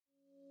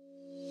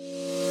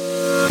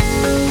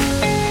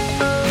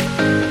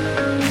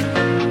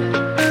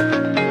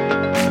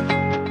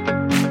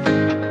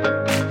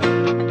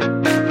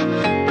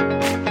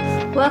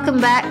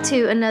back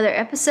to another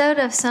episode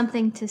of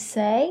Something to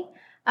Say.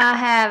 I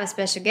have a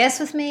special guest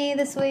with me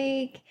this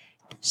week.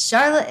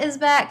 Charlotte is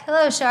back.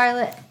 Hello,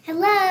 Charlotte.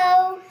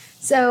 Hello.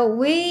 So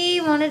we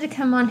wanted to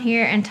come on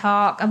here and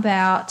talk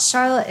about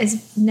Charlotte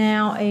is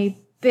now a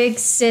big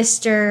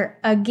sister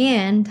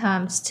again,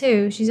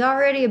 ×2. She's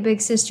already a big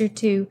sister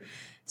to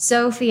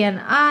Sophie and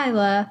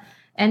Isla,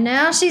 and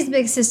now she's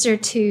big sister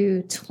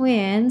to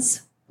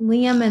twins,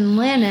 Liam and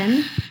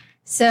Lennon.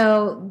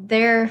 So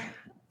they're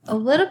a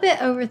little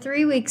bit over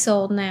 3 weeks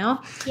old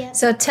now. Yep.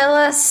 So tell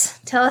us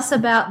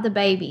about the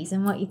babies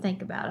and what you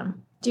think about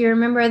them. Do you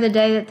remember the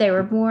day that they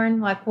were born?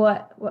 Like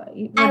what I did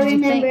you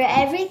remember think?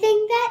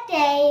 everything that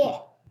day.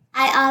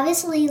 I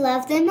obviously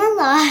love them a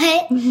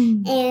lot.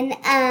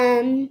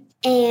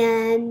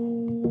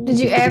 And Did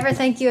you ever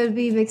think you would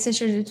be big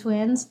sister to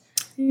twins?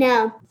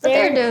 no. But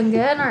they're doing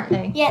good, aren't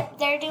they? Yep,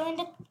 they're doing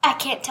good. I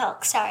can't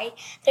talk, sorry.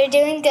 They're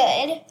doing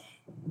good.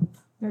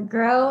 They're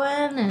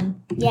growing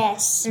and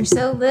Yes. they're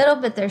so little,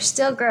 but they're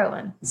still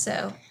growing.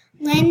 So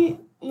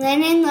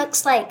Lennon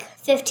looks like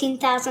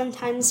 15,000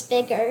 times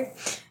bigger.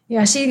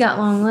 yeah, she's got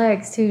long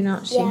legs too,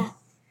 don't she? Yeah.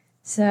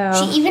 So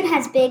She even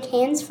has big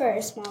hands for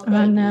a small baby.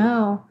 I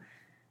know.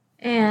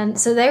 And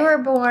so they were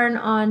born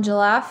on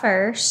July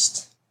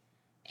 1st.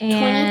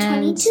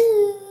 And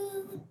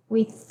 2022.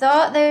 we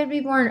thought they would be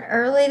born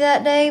early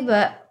that day,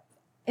 but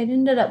it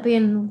ended up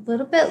being a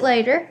little bit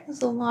later. It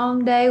was a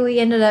long day. We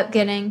ended up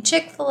getting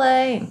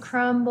Chick-fil-A and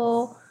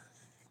Crumble.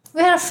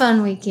 We had a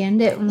fun weekend,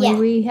 didn't we? Yeah.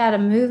 We had a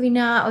movie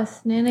night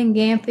with Nana and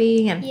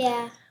Gampy and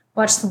Yeah.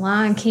 watched The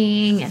Lion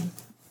King and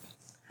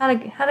had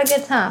a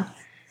good time.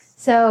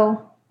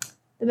 So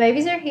the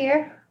babies are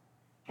here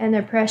and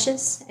they're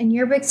precious. And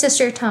you're big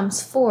sister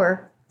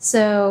 ×4.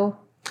 So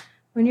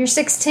when you're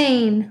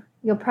 16,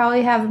 you'll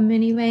probably have a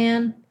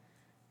minivan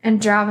and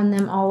driving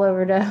them all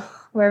over to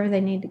wherever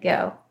they need to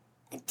go.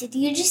 Did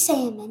you just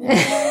say a minute?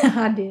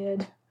 I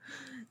did.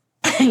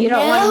 You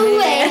don't want No a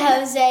way, minivan?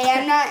 Jose.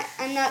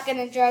 I'm not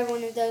gonna drive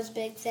one of those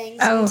big things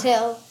Oh.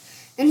 until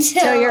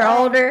So you're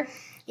older?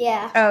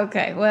 Yeah.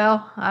 Okay,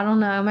 well, I don't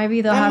know.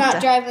 Maybe they'll I'm have not to.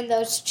 driving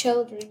those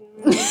children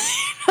around.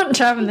 Not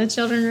driving the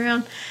children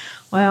around.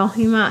 Well,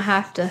 you might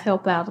have to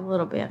help out a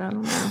little bit. I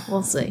don't know.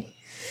 We'll see.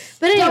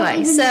 But Don't anyway,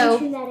 even so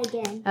mention that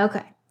again.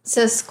 okay.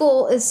 So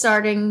school is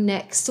starting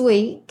next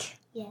week.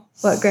 Yes.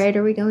 What grade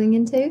are we going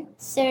into?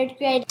 3rd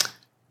grade.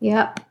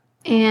 Yep.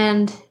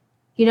 And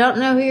you don't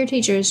know who your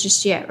teacher is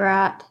just yet,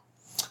 right?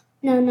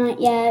 No,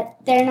 not yet.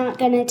 They're not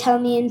gonna tell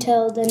me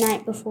until the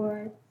night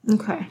before.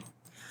 Okay.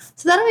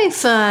 So that'll be a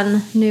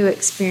fun new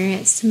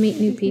experience to meet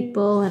new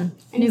people and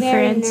I'm new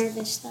very friends.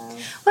 nervous though.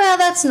 Well,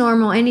 that's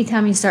normal.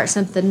 Anytime you start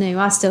something new,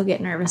 I still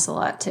get nervous a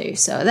lot too.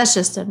 So that's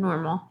just a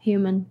normal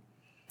human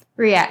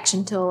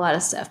reaction to a lot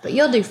of stuff. But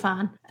you'll do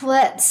fine.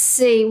 Let's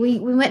see. We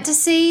went to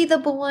see the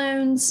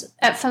balloons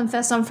at Fun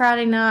Fest on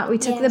Friday night. We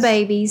took the Yes.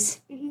 babies.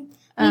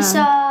 We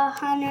saw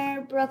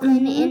Hunter, Brooklyn,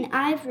 Mhm. and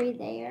Ivory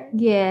there.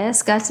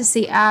 Yes, got to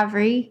see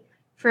Ivory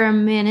for a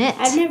minute.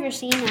 I've never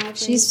seen Ivory.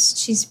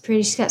 She's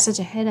pretty. She's got such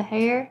a head of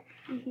hair.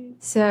 Mhm.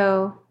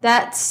 So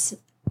that's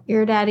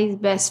your daddy's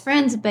best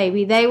friend's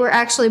baby. They were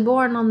actually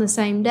born on the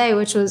same day,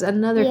 which was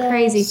another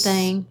crazy Yes.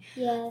 thing.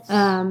 Yes.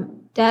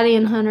 Daddy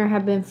and Hunter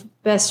have been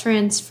best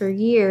friends for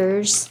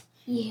years.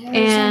 Years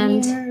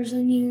and years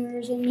and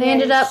years and years. They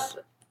ended up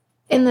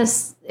in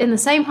the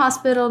same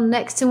hospital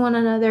next to one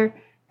another,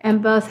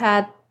 and both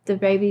had the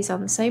babies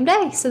on the same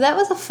day. So that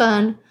was a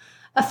fun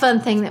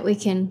thing that we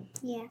can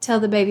tell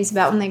the babies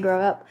about when they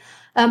grow up.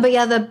 But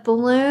yeah, the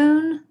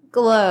balloon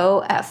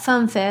glow at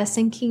Fun Fest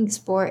in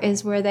Kingsport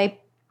is where they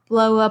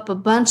blow up a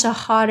bunch of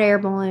hot air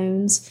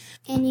balloons.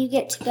 And you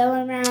get to go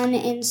around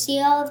and see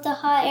all of the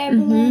hot air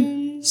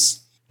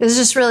balloons. It was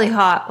just really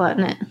hot,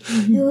 wasn't it?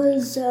 It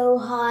was so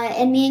hot.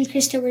 And me and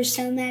Krista were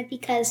so mad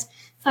because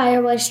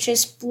fire was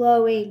just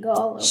blowing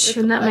all over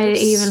Sure, the that made it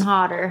place. even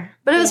hotter.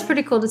 But it was Yeah.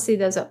 pretty cool to see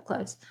those up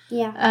close.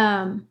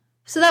 Yeah.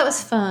 So that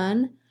was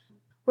fun.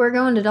 We're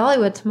going to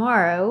Dollywood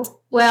tomorrow.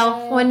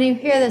 Well, when you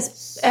hear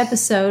this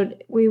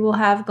episode, we will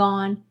have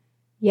gone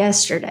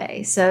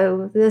yesterday.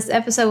 So this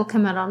episode will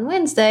come out on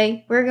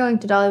Wednesday. We're going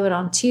to Dollywood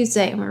on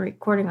Tuesday, and we're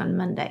recording on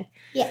Monday.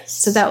 Yes.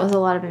 So that was a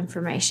lot of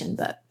information,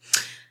 but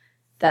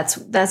that's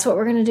what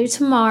we're going to do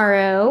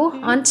tomorrow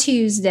on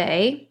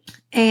Tuesday.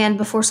 And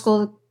before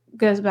school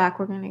goes back,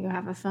 we're going to go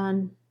have a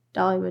fun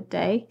Dollywood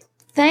day.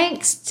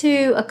 Thanks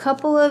to a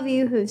couple of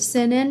you who've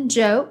sent in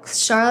jokes.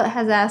 Charlotte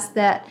has asked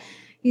that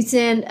you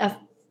send a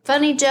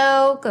funny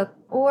joke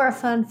or a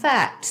fun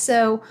fact.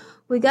 So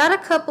we got a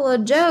couple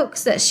of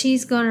jokes that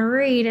she's going to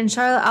read. And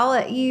Charlotte, I'll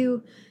let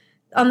you,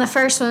 on the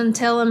first one,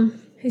 tell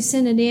them who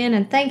sent it in.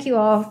 And thank you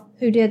all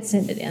who did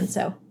send it in.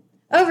 So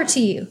over to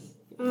you.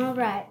 All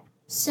right.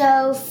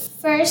 So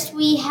first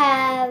we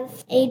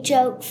have a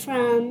joke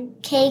from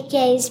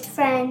KK's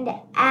friend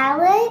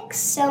Alex.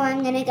 So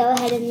I'm going to go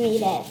ahead and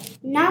read it.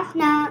 Knock,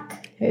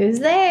 knock. Who's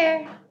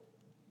there?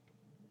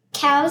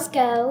 Cows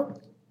go.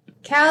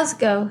 Cows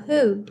go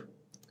who?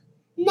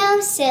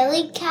 No,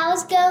 silly,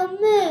 cows go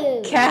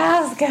moo.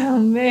 Cows go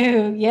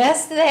moo.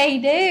 Yes, they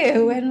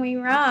do when we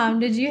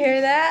rhyme. Did you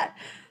hear that?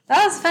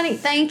 That was funny.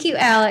 Thank you,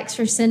 Alex,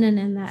 for sending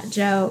in that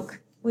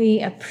joke. We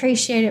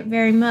appreciate it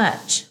very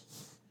much.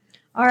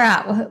 All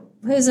right. Well,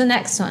 who's the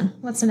next one?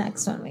 What's the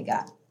next one we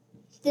got?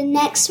 The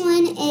next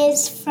one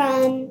is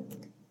from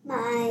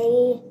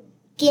my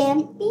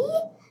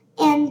Gampy.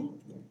 And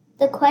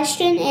the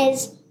question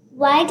is,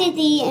 why did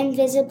the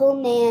invisible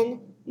man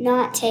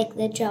not take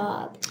the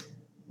job?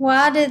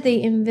 Why did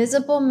the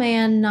invisible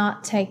man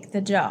not take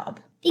the job?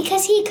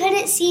 Because he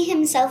couldn't see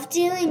himself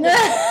doing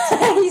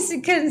it.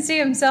 He couldn't see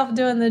himself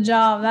doing the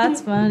job.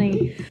 That's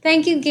funny.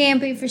 Thank you,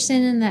 Gampy, for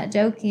sending that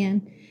joke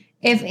in.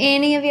 If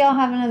any of y'all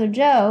have another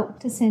joke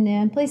to send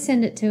in, please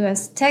send it to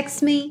us.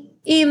 Text me,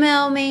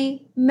 email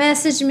me,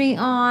 message me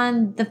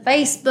on the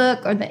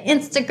Facebook or the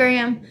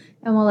Instagram,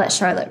 and we'll let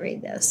Charlotte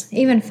read those.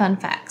 Even fun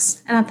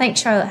facts. And I think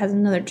Charlotte has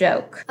another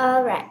joke.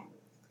 All right.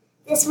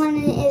 This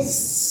one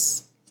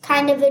is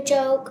kind of a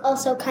joke,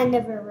 also kind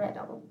of a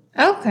riddle.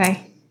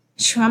 Okay.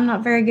 Sure, I'm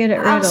not very good at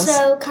riddles.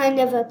 Also kind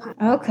of a pun.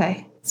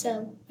 Okay.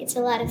 So it's a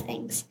lot of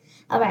things.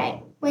 All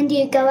right. When do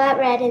you go at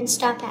red and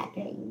stop at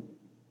green?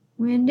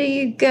 When do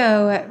you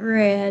go at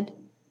red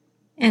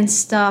and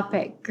stop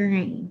at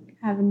green?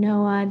 I have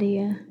no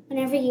idea.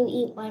 Whenever you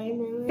eat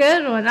watermelon.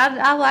 Good one.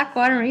 I like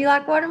watermelon. You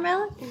like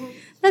watermelon? Uh-huh.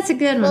 That's a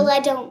good one. Well, I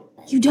don't.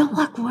 You don't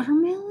like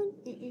watermelon?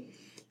 Mm-mm.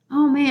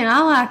 Oh, man.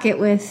 I like it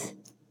with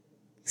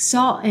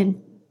salt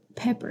and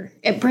pepper.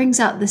 It brings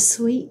out the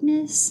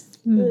sweetness.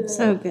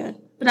 So good.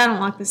 But I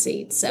don't like the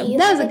seeds. So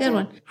that was a good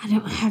one. I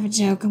don't have a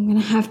joke. I'm going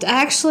to have to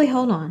actually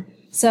hold on.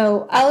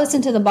 So I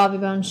listen to the Bobby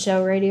Bones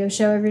Show radio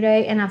show every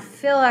day, and I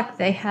feel like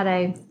they had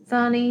a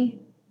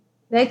funny,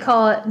 they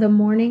call it the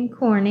morning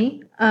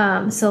corny.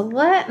 So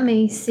let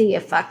me see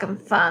if I can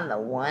find the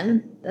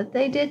one that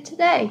they did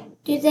today.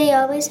 Do they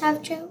always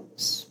have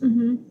jokes?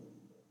 Mm-hmm.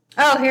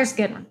 Oh, here's a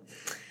good one.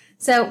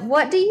 So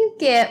what do you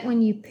get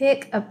when you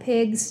pick a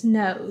pig's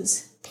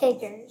nose?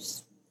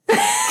 Piggers.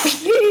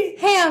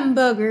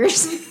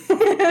 Hamburgers.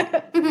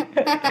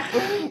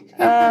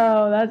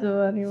 Oh, that's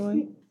a funny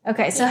one.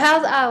 Okay, so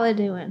how's Isla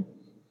doing?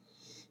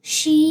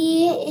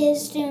 She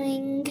is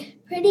doing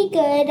pretty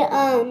good.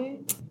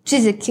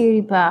 She's a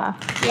cutie pie.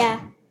 Yeah.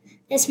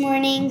 This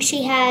morning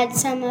she had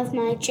some of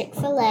my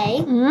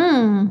Chick-fil-A.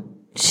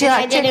 She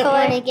like I didn't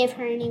want to Chick-fil-A? give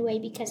her anyway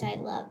because I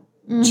love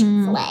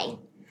Chick-fil-A.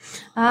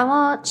 I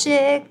want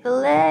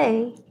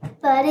Chick-fil-A.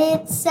 But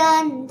it's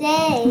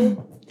Sunday.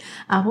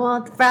 I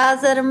want the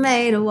fries that are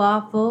made of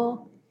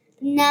waffle.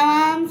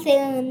 Now I'm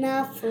feeling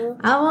awful.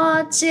 I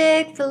want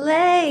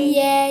Chick-fil-A.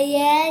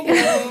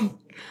 Yeah.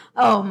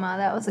 Oh my,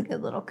 that was a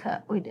good little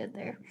cut we did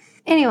there.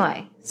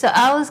 Anyway, so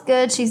Isla's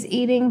good. She's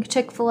eating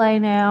Chick-fil-A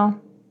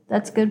now.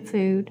 That's good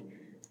food.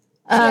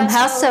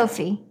 How's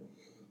Sophie?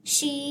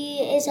 She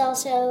is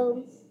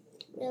also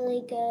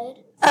really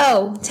good.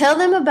 Oh, tell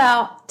them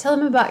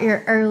about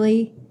your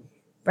early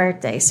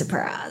birthday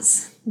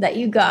surprise that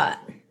you got.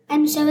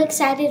 I'm so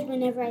excited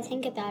whenever I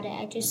think about it.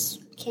 I just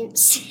can't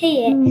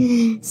say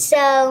it.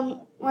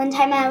 So one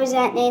time I was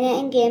at Nana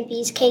and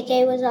Gampy's.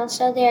 KK was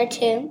also there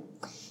too.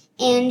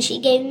 And she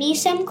gave me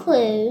some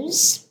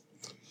clues.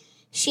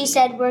 She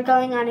said we're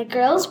going on a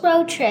girls'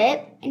 road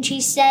trip. And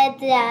she said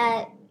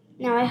that,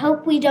 now I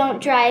hope we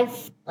don't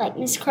drive like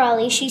Miss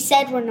Crawley. She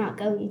said we're not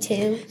going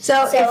to.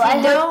 So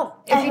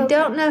if you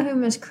don't know who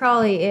Miss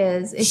Crawley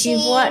is, if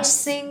you've watched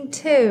Sing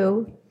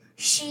 2.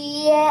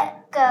 She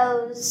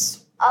goes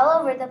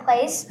all over the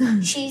place.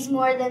 She's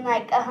more than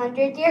like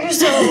 100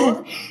 years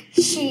old.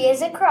 She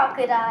is a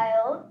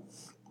crocodile.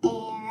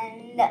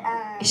 And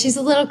she's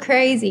a little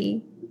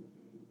crazy.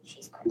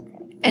 She's quite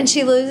crazy. And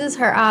she loses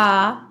her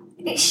eye.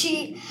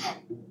 She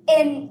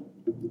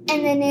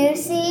in the new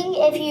scene,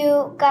 if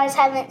you guys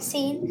haven't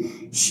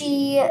seen,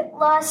 she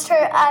lost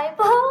her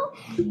eyeball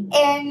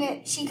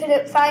and she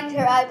couldn't find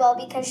her eyeball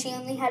because she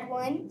only had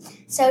one.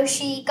 So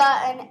she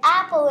got an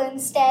apple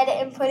instead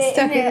and put it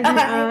in her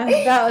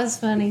eye. That was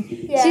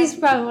funny. Yeah. She's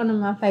probably one of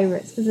my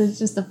favorites because it's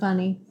just a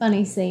funny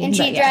scene. And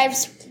she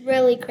drives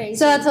really crazy.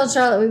 So I told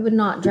Charlotte we would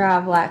not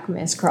drive like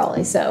Miss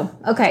Crawley. So,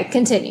 okay,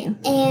 continue.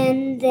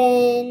 And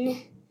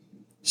then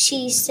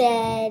she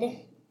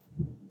said,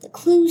 the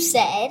clue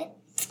said,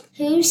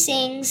 who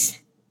sings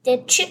the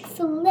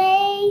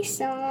Chick-fil-A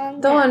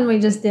song? The one we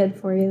just did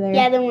for you there.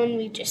 Yeah, the one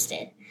we just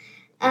did.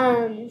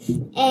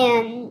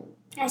 And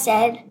I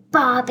said,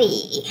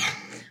 Bobby.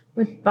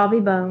 With Bobby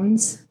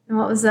Bones. And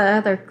what was the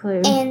other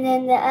clue? And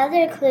then the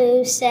other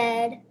clue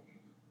said,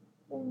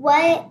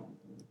 what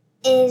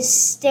is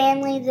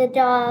Stanley the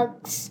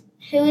dog's,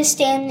 who is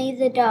Stanley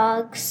the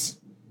dog's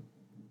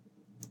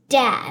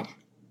dad?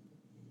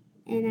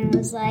 And I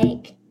was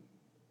like,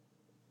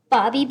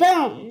 Bobby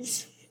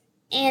Bones.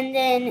 And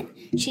then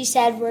she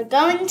said, we're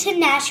going to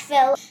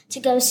Nashville to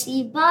go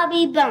see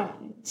Bobby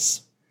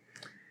Bones.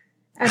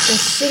 at the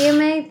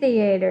CMA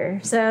Theater.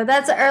 So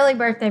that's an early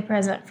birthday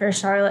present for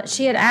Charlotte.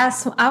 She had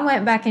asked, I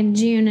went back in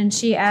June and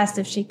she asked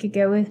if she could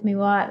go with me.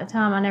 Well, at the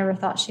time, I never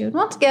thought she would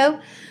want to go.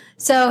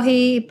 So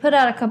he put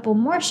out a couple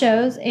more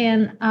shows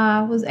and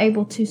I was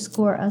able to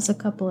score us a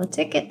couple of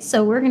tickets.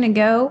 So we're going to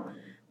go.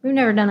 We've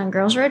never done a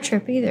girls' road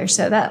trip either.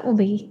 So that'll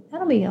be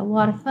a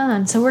lot of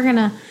fun. So we're going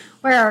to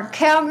wear our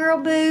cowgirl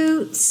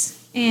boots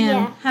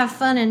and have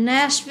fun in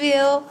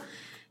Nashville.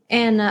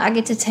 And I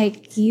get to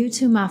take you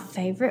to my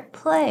favorite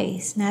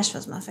place.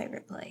 Nashville's my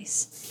favorite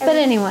place. But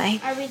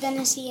anyway. Are we going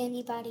to see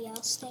anybody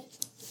else there?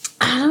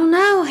 I don't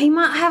know. He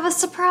might have a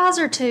surprise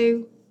or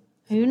two.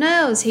 Who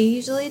knows? He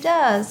usually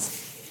does.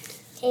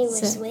 Taylor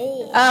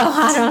Swift. Oh,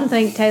 I don't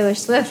think Taylor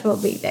Swift will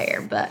be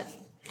there, but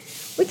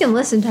we can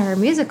listen to her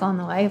music on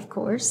the way, of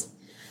course.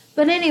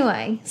 But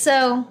anyway,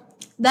 so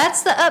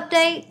that's the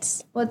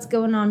updates. What's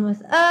going on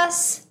with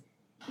us.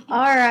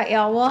 All right,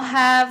 y'all. We'll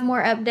have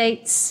more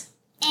updates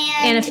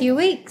in a few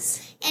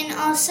weeks. And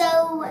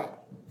also,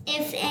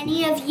 if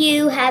any of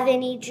you have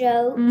any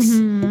jokes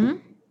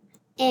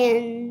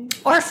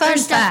or fun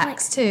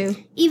facts too,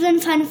 even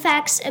fun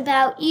facts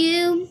about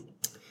you,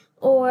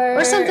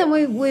 or something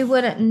we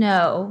wouldn't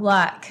know,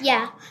 like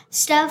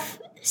stuff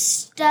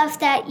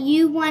that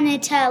you want to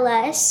tell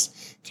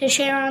us to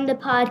share on the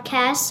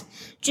podcast,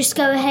 just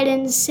go ahead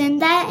and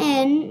send that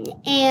in,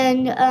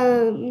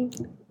 and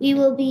we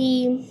will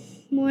be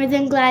more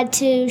than glad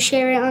to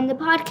share it on the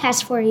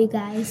podcast for you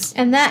guys.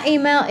 And that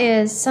email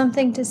is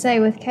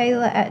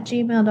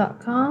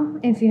somethingtosay@gmail.com.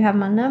 If you have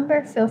my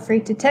number, feel free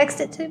to text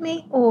it to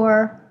me,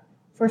 or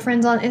for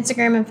friends on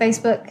Instagram and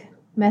Facebook,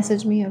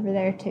 message me over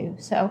there too.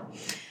 So,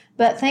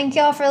 but thank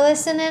y'all for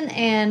listening,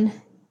 and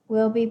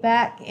we'll be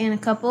back in a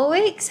couple of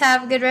weeks.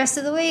 Have a good rest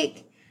of the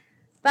week.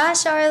 Bye,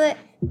 Charlotte.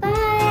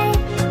 Bye.